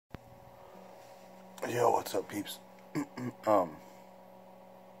Yo, what's up, peeps? Not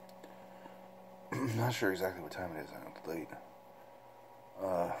sure exactly what time it is. It's late.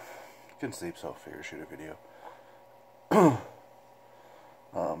 Couldn't sleep, so I figured shoot a video.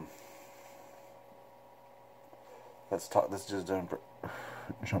 Let's talk. Let's just jump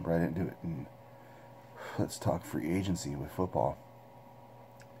right into it, and let's talk free agency with football.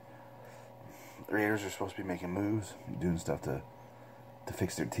 The Raiders are supposed to be making moves, doing stuff to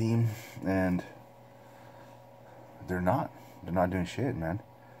fix their team, and they're not. They're not doing shit, man.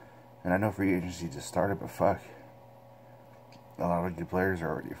 And I know free agency just started, but fuck. A lot of good players are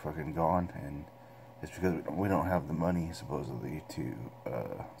already fucking gone, and it's because we don't have the money, supposedly, to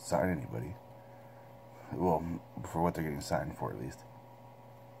sign anybody. Well, for what they're getting signed for, at least.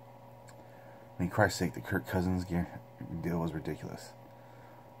 I mean, Christ's sake, the Kirk Cousins deal was ridiculous.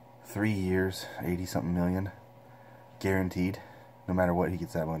 3 years, 80-something million, guaranteed, no matter what, he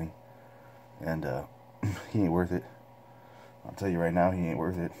gets that money. And he ain't worth it. I'll tell you right now, he ain't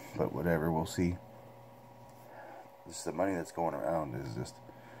worth it, but whatever, we'll see. Just the money that's going around is just...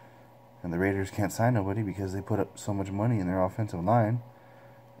 And the Raiders can't sign nobody because they put up so much money in their offensive line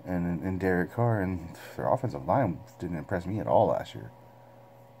and in Derek Carr, and their offensive line didn't impress me at all last year.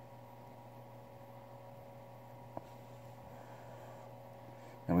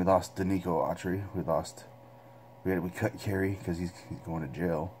 And we lost Danico Autry. We cut Kerry because he's going to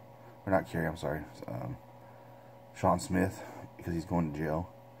jail. Or not Kerry, I'm sorry. Sean Smith, because he's going to jail.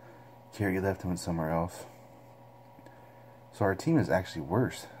 Kerry left and went somewhere else. So our team is actually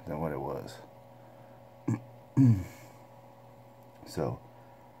worse than what it was. So,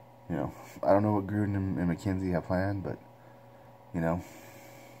 you know, I don't know what Gruden and McKenzie have planned, but, you know.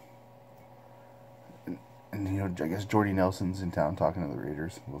 And you know, I guess Jordy Nelson's in town talking to the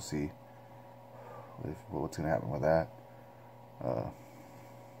Raiders. We'll see what's going to happen with that.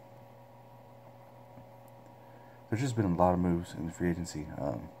 There's just been a lot of moves in the free agency.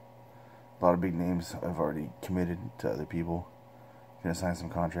 A lot of big names have already committed to other people. Gonna sign some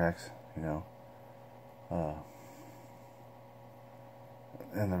contracts, you know.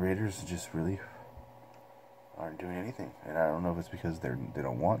 And the Raiders just really aren't doing anything. And I don't know if it's because they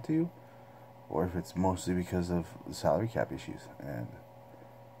don't want to, or if it's mostly because of the salary cap issues. And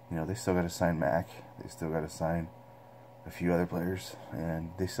you know, they still got to sign Mac. They still got to sign a few other players,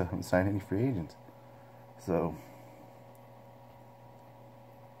 and they still haven't signed any free agents. So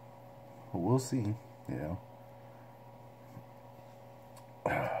we'll see, you know.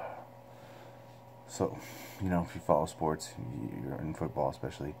 So, you know, if you follow sports, you're in football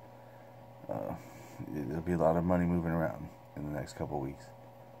especially, there'll be a lot of money moving around in the next couple of weeks.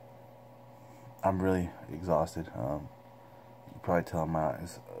 I'm really exhausted. You can probably tell in my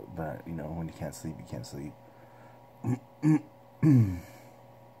eyes, but, you know, when you can't sleep, you can't sleep.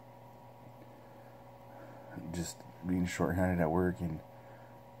 Just being short-handed at work and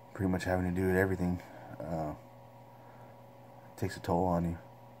pretty much having to do everything takes a toll on you.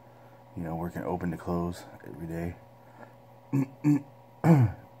 You know, working open to close every day.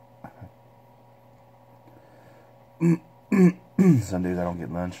 Some days I don't get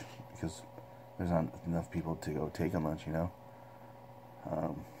lunch because there's not enough people to go take a lunch, you know.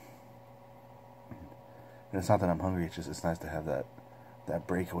 And it's not that I'm hungry, it's just it's nice to have that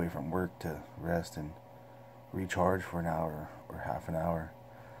break away from work to rest and recharge for an hour or half an hour.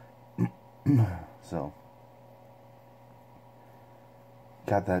 So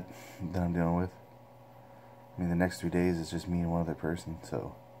got that I'm dealing with. I mean, the next 3 days is just me and one other person,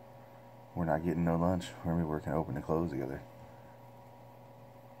 so we're not getting no lunch. We're gonna be working open to close together.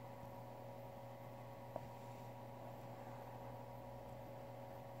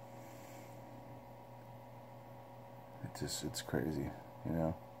 It's crazy, you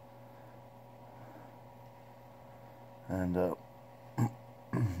know. And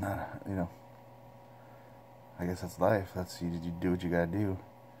you know, I guess that's life. That's you do what you gotta do.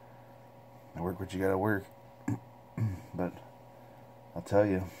 Work what you gotta work. But I'll tell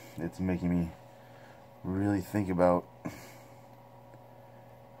you, it's making me really think about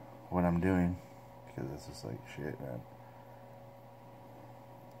what I'm doing, because it's just like shit, man.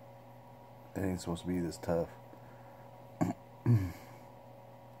 It ain't supposed to be this tough.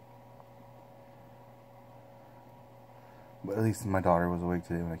 But at least my daughter was awake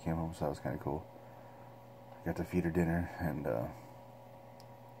today when I came home, so that was kind of cool. I got to feed her dinner and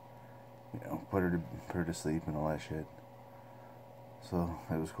you know, put her to sleep and all that shit. So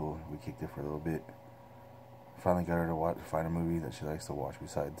it was cool. We kicked it for a little bit. Finally got her to find a movie that she likes to watch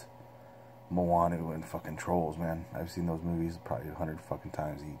besides Moana and fucking Trolls, man. I've seen those movies probably 100 fucking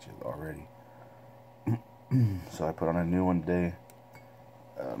times each already. So I put on a new one today.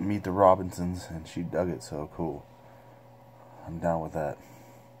 Meet the Robinsons, and she dug it, so cool. I'm down with that.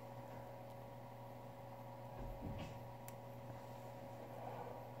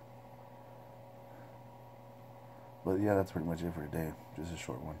 But yeah, that's pretty much it for today. Just a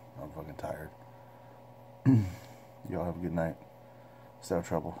short one. I'm fucking tired. Y'all have a good night. Stay out of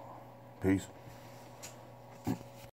trouble. Peace.